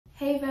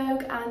Hey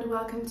Vogue, and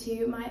welcome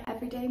to my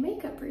everyday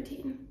makeup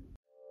routine.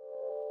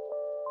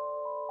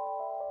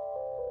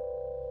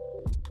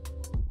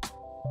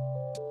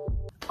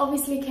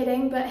 Obviously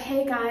kidding, but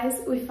hey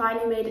guys, we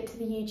finally made it to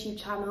the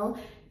YouTube channel.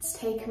 It's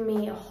taken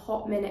me a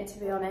hot minute to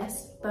be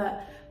honest,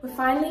 but we're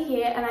finally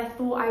here and I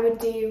thought I would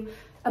do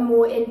a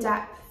more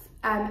in-depth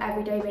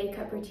everyday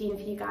makeup routine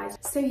for you guys.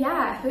 So yeah,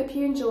 I hope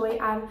you enjoy,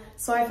 and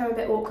sorry if I'm a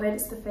bit awkward,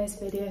 it's the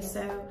first video,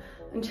 so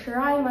I'm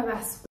trying my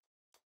best.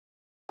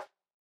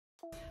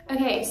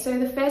 Okay, so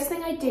the first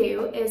thing I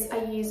do is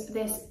I use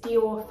this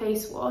Dior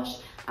face wash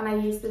and I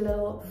use the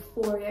little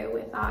Foreo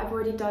with that. I've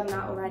already done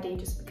that already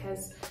just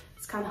because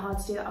it's kind of hard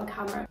to do that on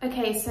camera.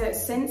 Okay, so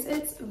since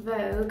it's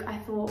Vogue, I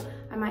thought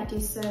I might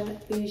do some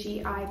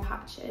bougie eye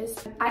patches.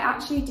 I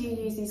actually do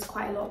use these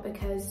quite a lot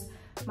because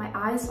my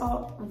eyes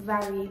are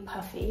very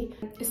puffy,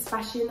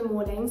 especially in the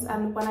mornings,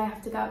 and when I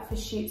have to go out for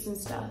shoots and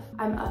stuff,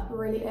 I'm up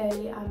really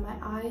early and my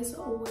eyes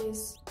are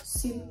always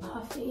super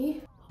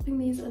puffy. Popping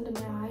these under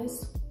my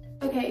eyes.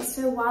 Okay,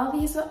 so while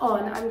these are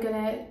on, I'm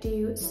gonna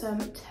do some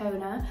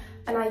toner,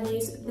 and I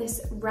use this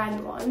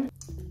Ren one,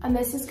 and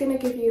this is gonna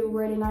give you a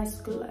really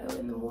nice glow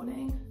in the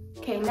morning.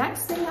 Okay,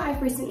 next thing that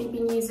I've recently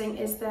been using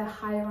is the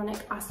hyaluronic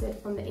acid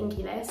from the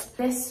Inkey list.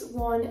 This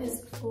one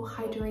is for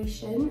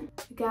hydration.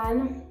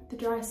 Again, the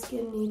dry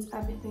skin needs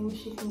everything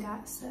she can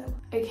get, so.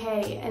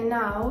 Okay, and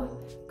now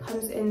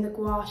comes in the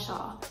gua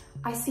sha.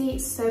 I see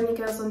so many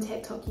girls on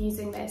TikTok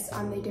using this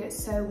and they do it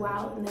so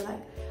well, and they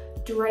like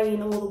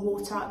drain all the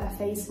water out their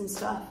face and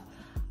stuff.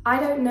 I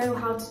don't know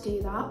how to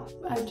do that.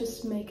 I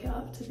just make it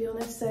up, to be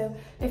honest. So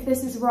if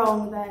this is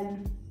wrong,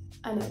 then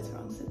I know it's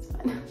wrong, so it's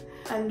fine.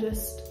 I'm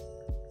just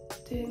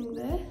doing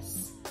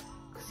this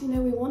because, you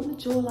know, we want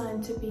the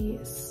jawline to be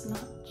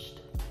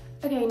snatched.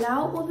 Okay,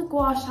 now all the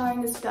gua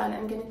shaing is done,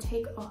 I'm going to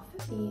take off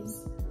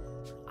these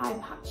eye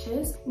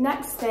patches.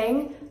 Next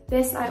thing,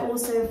 this I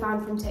also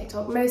found from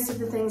TikTok. Most of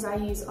the things I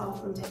use are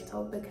from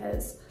TikTok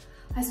because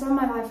I spend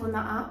my life on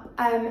that app.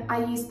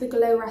 I use the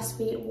Glow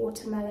Recipe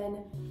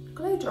Watermelon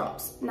Glow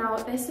Drops. Now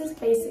this is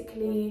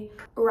basically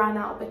ran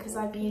out because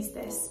I've used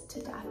this to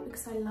death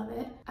because I love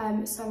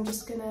it. So I'm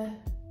just gonna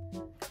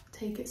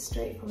take it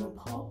straight from the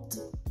pot.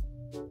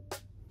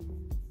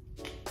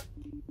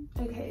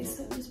 Okay,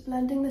 so I'm just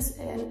blending this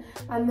in,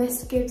 and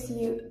this gives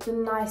you the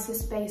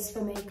nicest base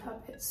for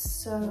makeup. It's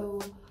so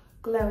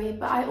glowy,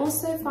 but I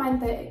also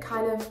find that it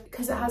kind of,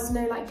 because it has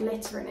no like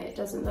glitter in it, it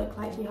doesn't look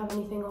like you have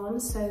anything on,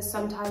 so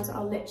sometimes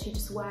I'll literally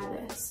just wear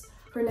this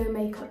for a no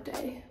makeup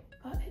day,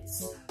 but it's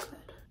so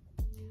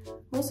good.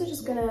 I'm also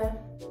just gonna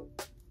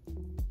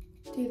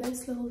do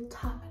this little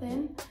tap it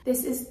in.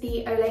 This is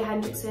the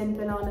Hendriksen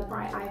Banana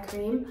Bright Eye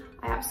Cream.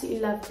 I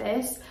absolutely love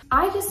this.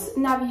 I just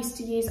never used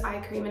to use eye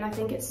cream, and I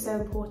think it's so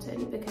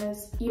important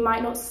because you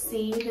might not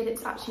see that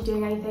it's actually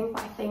doing anything,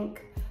 but I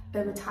think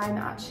over time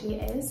it actually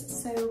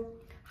is. So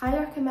I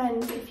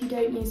recommend if you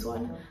don't use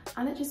one,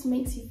 and it just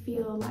makes you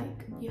feel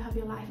like you have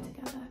your life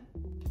together,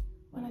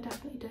 when I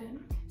definitely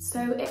don't.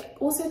 So it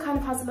also kind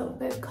of has a little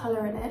bit of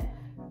colour in it,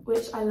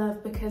 which I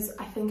love because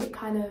I think it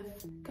kind of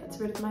gets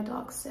rid of my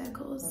dark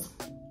circles.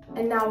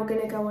 And now we're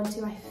gonna go on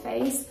to my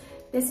face.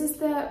 This is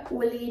the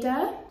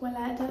weleda,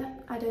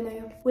 I don't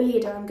know.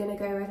 Weleda I'm gonna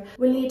go with.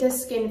 Weleda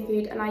Skin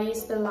Food, and I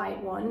use the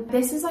light one.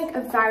 This is like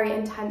a very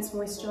intense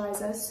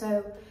moisturiser,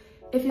 so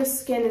if your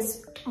skin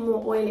is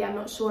more oily, I'm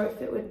not sure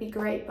if it would be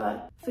great,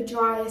 but for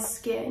dry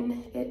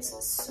skin,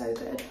 it's so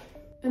good.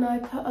 And I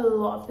put a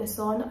lot of this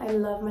on. I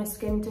love my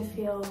skin to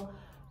feel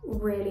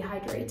really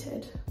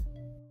hydrated.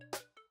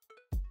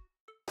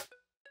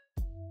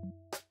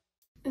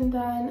 And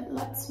then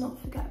let's not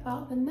forget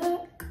about the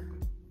neck.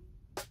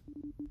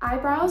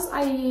 Eyebrows,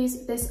 I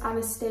use this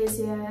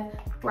Anastasia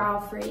Brow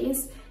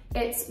Freeze.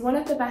 It's one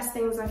of the best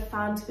things I've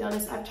found, to be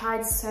honest. I've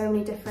tried so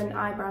many different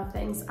eyebrow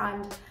things,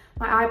 and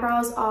my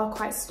eyebrows are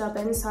quite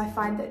stubborn, so I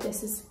find that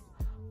this is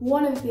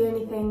one of the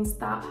only things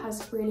that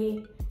has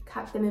really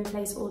kept them in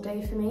place all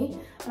day for me.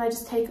 And I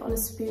just take it on a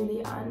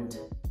spoolie and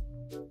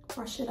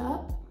brush it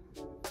up.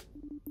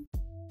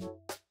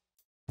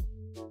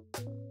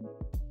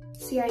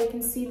 So yeah, you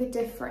can see the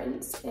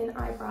difference in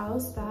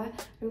eyebrows there.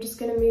 I'm just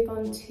gonna move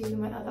on to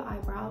my other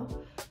eyebrow.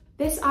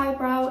 This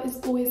eyebrow has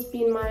always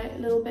been my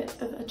little bit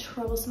of a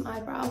troublesome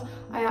eyebrow.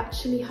 I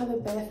actually have a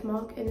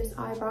birthmark in this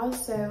eyebrow,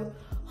 so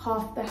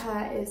half the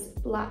hair is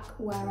black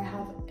where I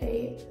have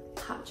a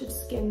patch of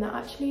skin that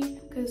actually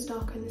goes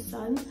darker in the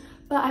sun.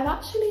 But I've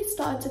actually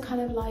started to kind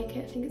of like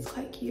it. I think it's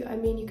quite cute. I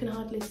mean, you can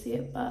hardly see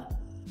it, but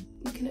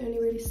you can only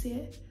really see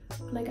it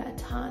when I get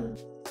a tan.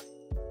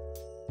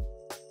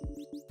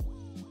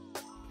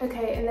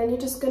 Okay, and then you're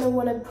just gonna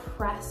wanna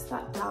press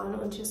that down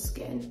onto your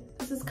skin.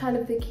 This is kind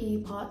of the key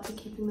part to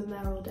keeping them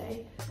there all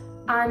day.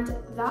 And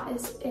that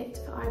is it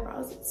for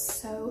eyebrows. It's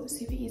so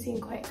super easy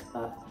and quick,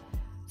 but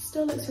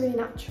still looks really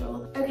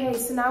natural. Okay,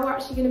 so now we're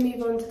actually gonna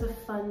move on to the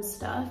fun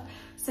stuff.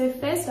 So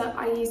first up,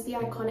 I use the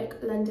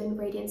iconic London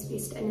Radiance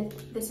Booster, and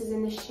this is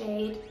in the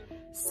shade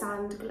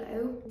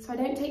Sandglow. So I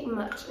don't take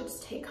much, I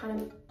just take kind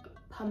of a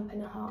pump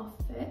and a half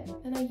of it.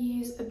 Then I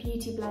use a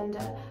beauty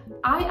blender.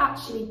 I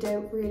actually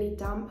don't really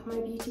damp my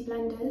beauty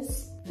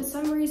blenders. For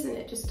some reason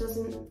it just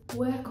doesn't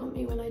work on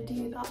me when I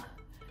do that.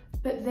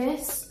 But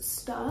this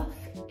stuff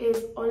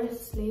is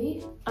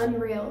honestly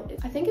unreal.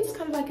 I think it's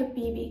kind of like a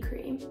BB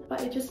cream,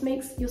 but it just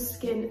makes your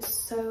skin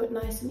so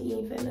nice and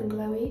even and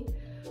glowy.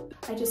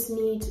 I just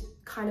need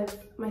kind of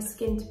my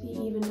skin to be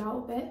evened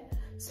out a bit,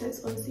 so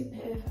it's honestly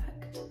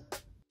perfect.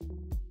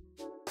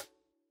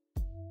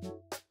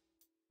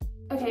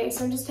 Okay,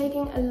 so I'm just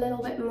taking a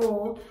little bit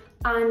more,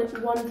 and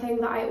one thing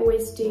that I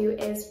always do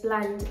is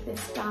blend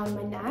this down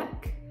my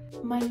neck.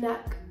 My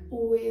neck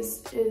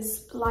always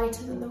is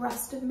lighter than the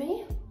rest of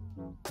me.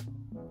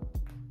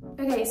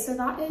 Okay, so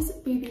that is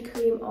BB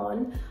cream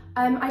on.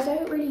 I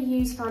don't really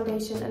use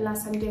foundation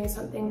unless I'm doing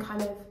something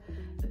kind of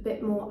a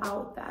bit more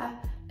out there.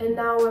 And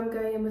now I'm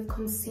going in with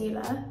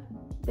concealer.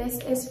 This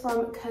is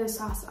from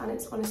Kosas and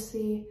it's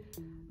honestly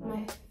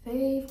my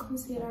fave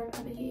concealer I've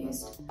ever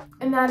used.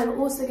 And then I'm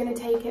also going to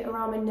take it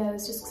around my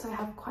nose just because I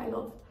have quite a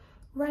lot of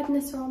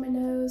redness around my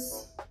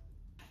nose.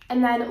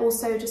 And then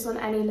also just on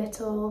any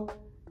little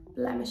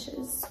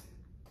blemishes.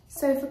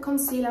 So for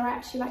concealer, I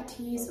actually like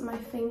to use my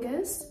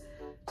fingers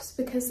just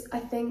because I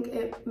think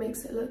it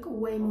makes it look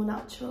way more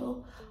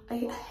natural.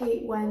 I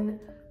hate when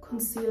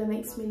concealer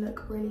makes me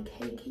look really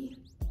cakey.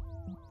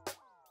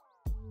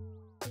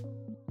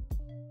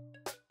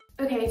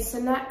 Okay, so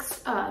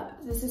next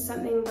up, this is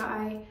something that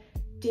I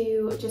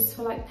do just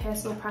for like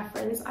personal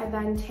preference. I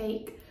then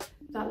take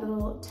that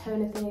little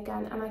toner thing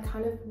again and I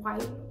kind of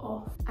wipe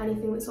off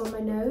anything that's on my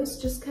nose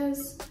just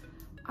because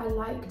I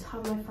like to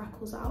have my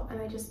freckles out,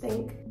 and I just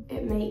think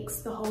it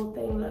makes the whole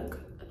thing look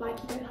like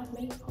you don't have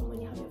makeup on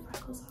when you have your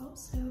freckles out.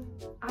 So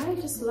I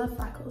just love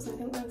freckles. I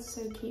think they're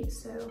so cute.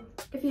 So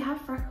if you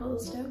have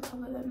freckles, don't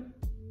cover them.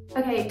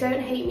 Okay, don't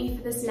hate me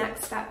for this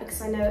next step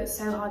because I know it's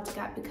so hard to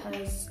get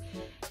because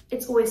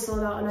it's always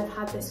sold out, and I've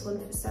had this one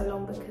for so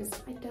long because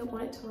I don't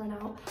want it to run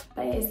out.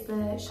 But it is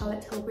the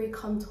Charlotte Tilbury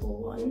contour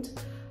wand.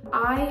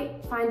 I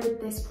find with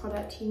this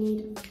product you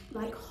need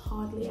like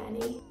hardly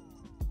any.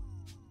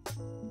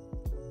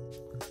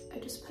 I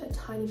just put a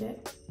tiny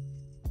bit.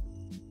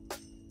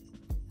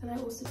 And I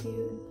also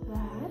do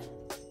there.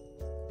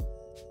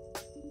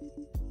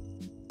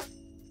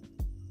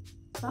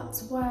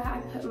 That's where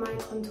I put my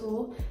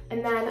contour,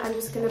 and then I'm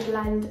just going to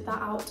blend that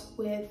out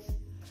with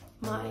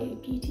my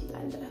beauty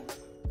blender.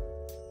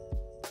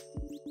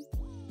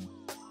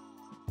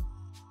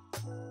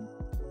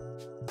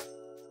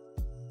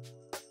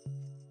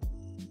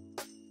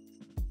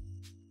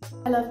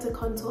 I love to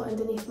contour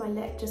underneath my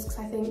lip just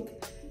because I think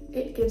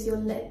it gives your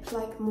lip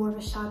like more of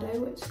a shadow,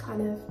 which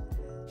kind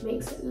of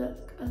makes it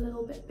look a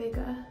little bit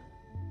bigger.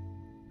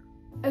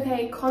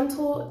 Okay,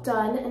 contour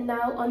done, and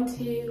now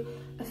onto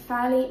a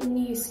fairly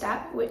new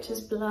step, which is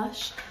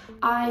blush.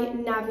 I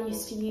never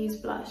used to use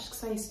blush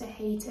because I used to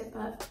hate it,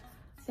 but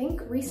I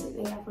think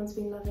recently everyone's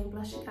been loving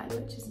blush again,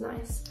 which is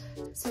nice.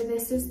 So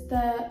this is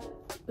the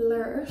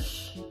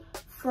Blursh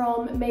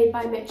from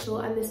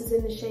madebymitchell, and this is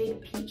in the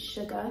shade Peach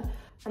Sugar,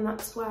 and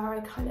that's where I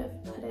kind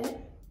of put it.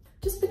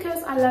 Just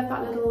because I love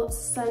that little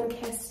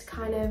sun-kissed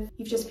kind of,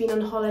 you've just been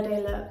on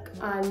holiday look,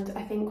 and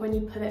I think when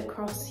you put it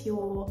across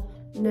your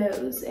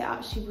nose, it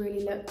actually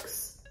really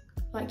looks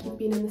like you've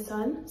been in the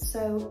sun.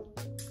 So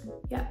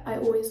yeah, I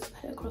always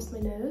put it across my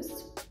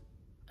nose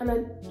and I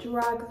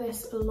drag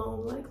this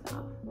along like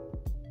that.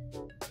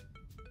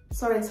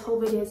 Sorry, this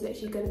whole video is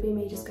literally going to be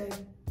me just going.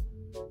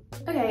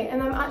 Okay,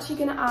 and I'm actually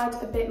going to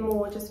add a bit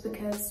more just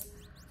because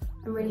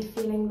I'm really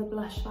feeling the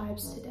blush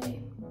vibes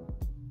today.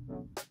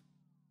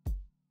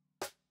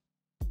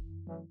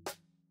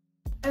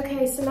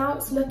 Okay, so now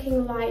it's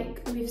looking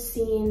like we've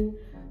seen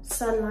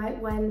sunlight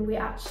when we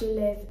actually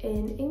live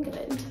in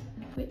England,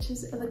 which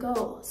is the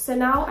goal. So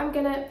now I'm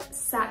gonna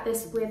set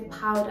this with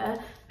powder.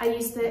 I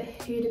use the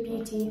Huda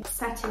Beauty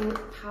setting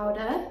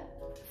powder.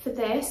 For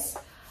this,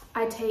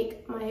 I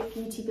take my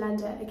beauty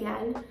blender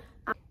again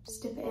and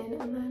just dip it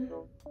in and then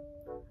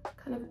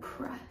kind of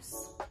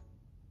press.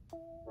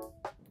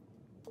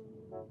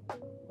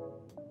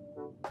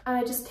 And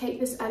I just take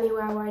this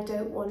anywhere where I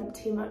don't want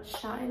too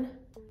much shine.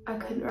 I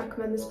couldn't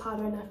recommend this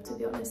powder enough, to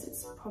be honest.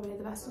 It's probably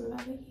the best one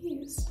I've ever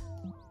used.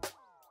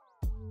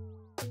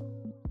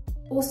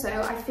 Also,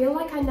 I feel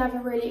like I never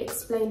really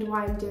explained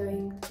why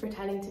I'm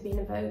pretending to be in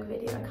a Vogue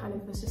video. I kind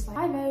of was just like,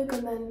 hi Vogue,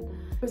 and then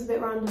it was a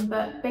bit random,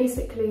 but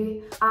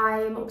basically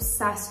I'm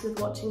obsessed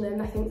with watching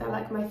them. I think they're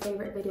like my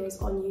favourite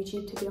videos on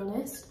YouTube, to be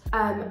honest.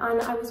 And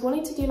I was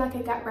wanting to do like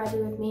a get ready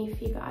with me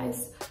for you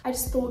guys. I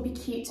just thought it'd be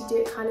cute to do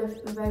it kind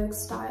of Vogue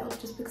style,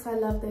 just because I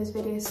love those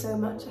videos so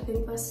much. I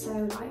think they're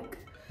so like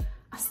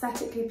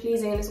aesthetically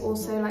pleasing, and it's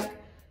also like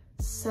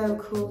so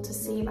cool to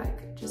see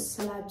like just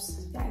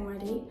celebs getting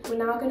ready.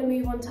 We're now going to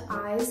move on to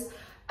eyes.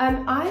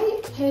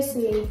 I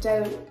personally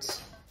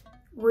don't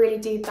really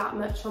do that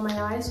much on my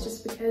eyes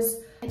just because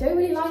I don't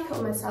really like it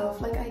on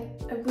myself. Like I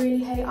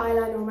really hate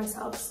eyeliner on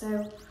myself,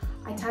 so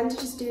I tend to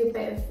just do a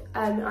bit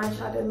of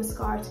eyeshadow and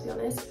mascara, to be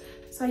honest.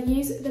 So I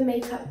use the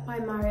Makeup by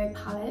Mario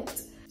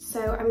palette.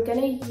 So I'm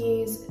gonna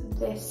use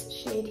this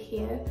shade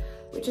here,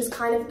 which is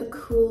kind of a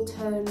cool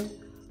toned,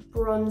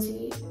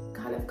 bronzy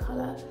kind of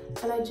colour.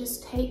 And I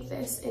just take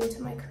this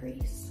into my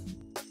crease.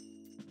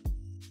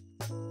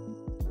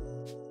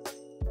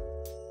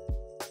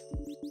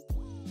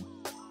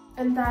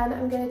 And then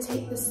I'm gonna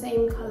take the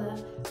same colour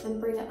and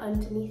bring it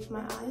underneath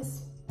my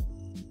eyes.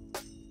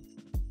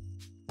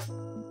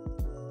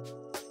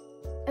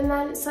 And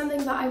then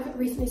something that I've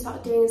recently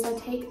started doing is I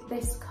take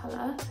this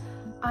colour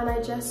and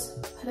I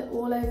just put it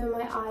all over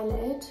my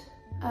eyelid,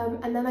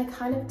 and then I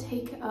kind of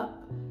take it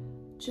up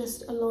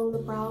just along the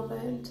brow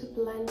bone to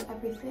blend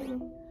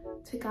everything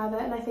together,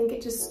 and I think it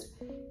just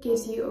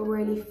gives you a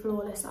really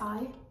flawless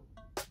eye.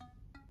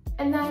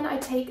 And then I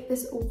take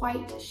this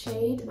white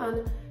shade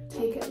and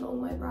take it along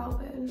my brow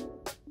bone.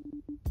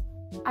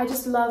 I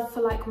just love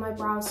for like my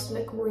brows to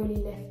look really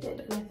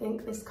lifted, and I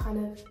think this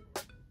kind of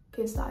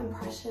gives that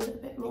impression a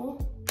bit more.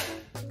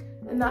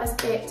 And that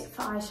is it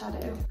for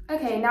eyeshadow.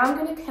 Okay, now I'm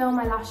gonna curl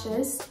my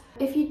lashes.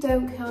 If you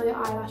don't curl your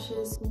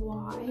eyelashes,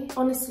 why?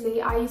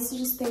 Honestly, I used to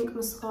just think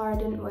mascara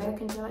didn't work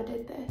until I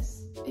did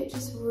this. It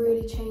just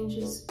really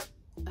changes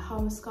how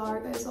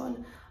mascara goes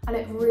on, and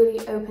it really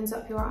opens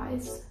up your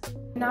eyes.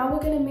 Now we're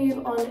gonna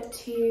move on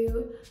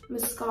to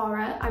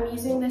mascara. I'm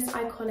using this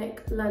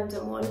iconic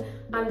London one,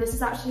 and this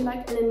is actually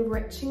like an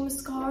enriching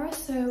mascara,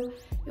 so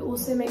it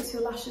also makes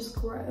your lashes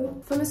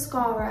grow. For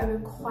mascara,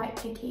 I'm quite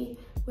picky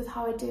with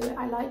how I do it.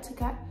 I like to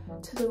get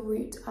to the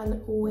root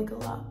and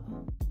wiggle up.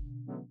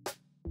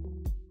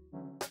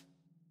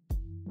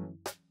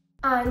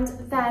 And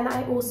then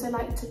I also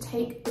like to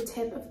take the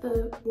tip of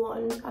the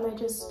wand and I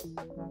just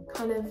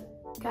kind of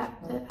get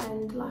the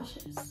end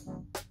lashes.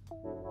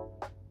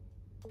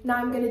 Now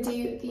I'm gonna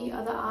do the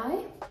other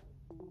eye.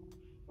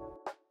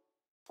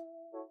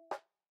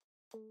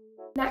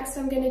 Next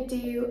I'm gonna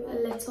do a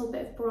little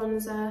bit of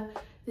bronzer.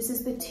 This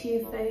is the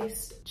Too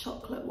Faced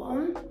chocolate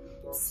one.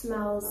 It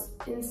smells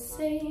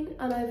insane,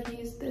 and I've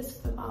used this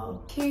for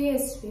about 2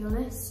 years to be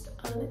honest,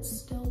 and it's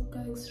still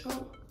going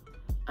strong.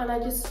 And I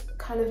just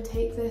kind of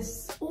take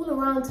this all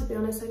around, to be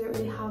honest. I don't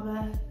really have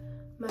a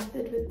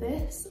method with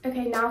this.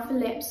 Okay, now for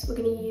lips, we're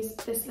gonna use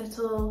this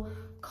little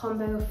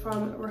combo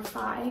from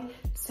REFY.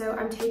 So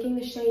I'm taking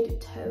the shade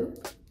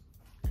Taupe,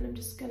 and I'm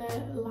just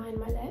gonna line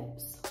my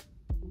lips.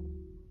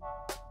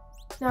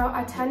 Now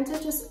I tend to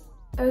just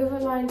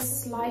overline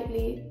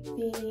slightly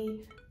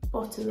the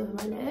bottom of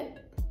my lip.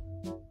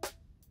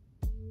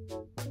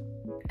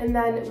 And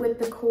then with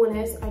the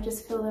corners, I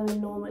just fill them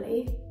in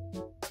normally.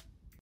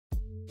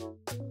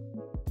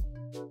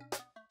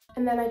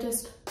 And then I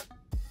just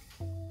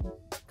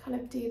kind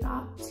of do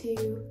that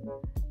to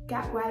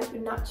get where it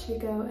would naturally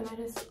go, and I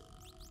just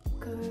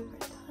go over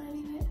it a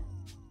tiny bit.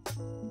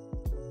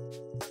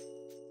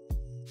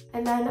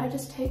 And then I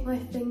just take my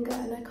finger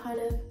and I kind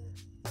of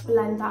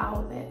blend that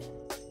out a bit.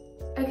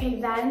 Okay,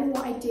 then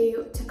what I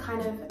do to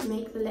kind of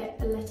make the lip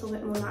a little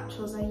bit more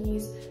natural is I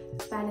use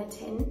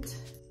benetint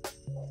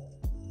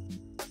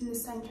in the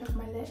centre of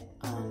my lip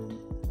and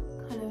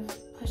kind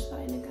of push that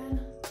in again.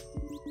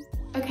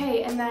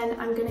 Okay, and then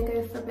I'm gonna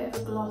go for a bit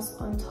of a gloss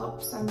on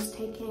top, so I'm just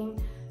taking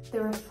the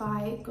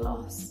REFY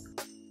gloss.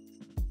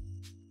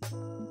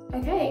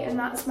 Okay, and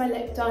that's my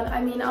lip done.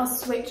 I mean, I'll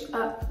switch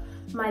up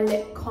my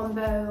lip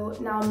combo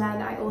now and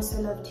then. I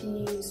also love to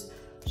use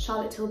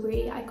Charlotte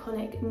Tilbury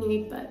iconic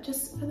nude, but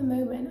just for the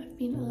moment I've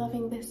been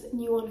loving this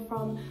new one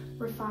from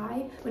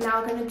REFY. We're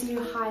now going to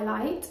do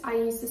highlight. I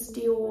use this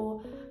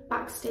Dior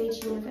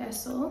Backstage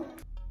Universal,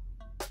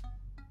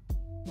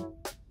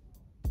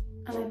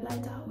 and I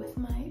blend out with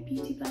my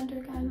beauty blender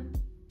again.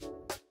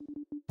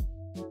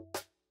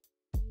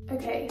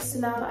 Okay, so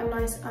now that I'm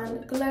nice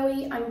and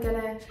glowy, I'm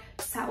gonna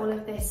set all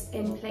of this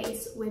in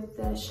place with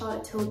the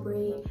Charlotte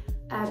Tilbury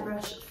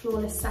Airbrush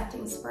Flawless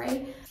Setting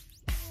Spray.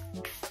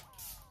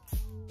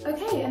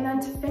 Okay, and then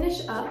to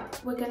finish up,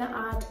 we're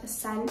gonna add a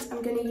scent.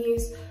 I'm gonna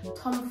use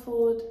Tom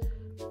Ford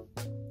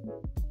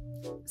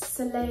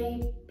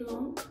Soleil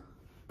Blanc.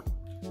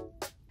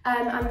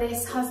 And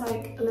this has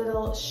like a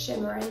little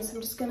shimmering, so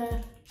I'm just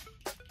gonna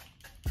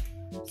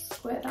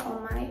squirt that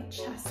on my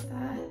chest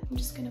there. I'm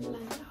just gonna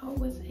blend it out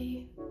with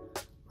a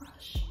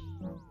brush.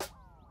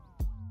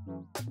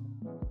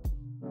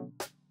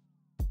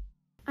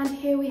 And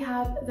here we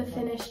have the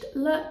finished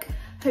look.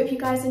 Hope you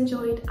guys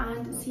enjoyed,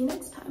 and see you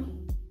next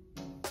time.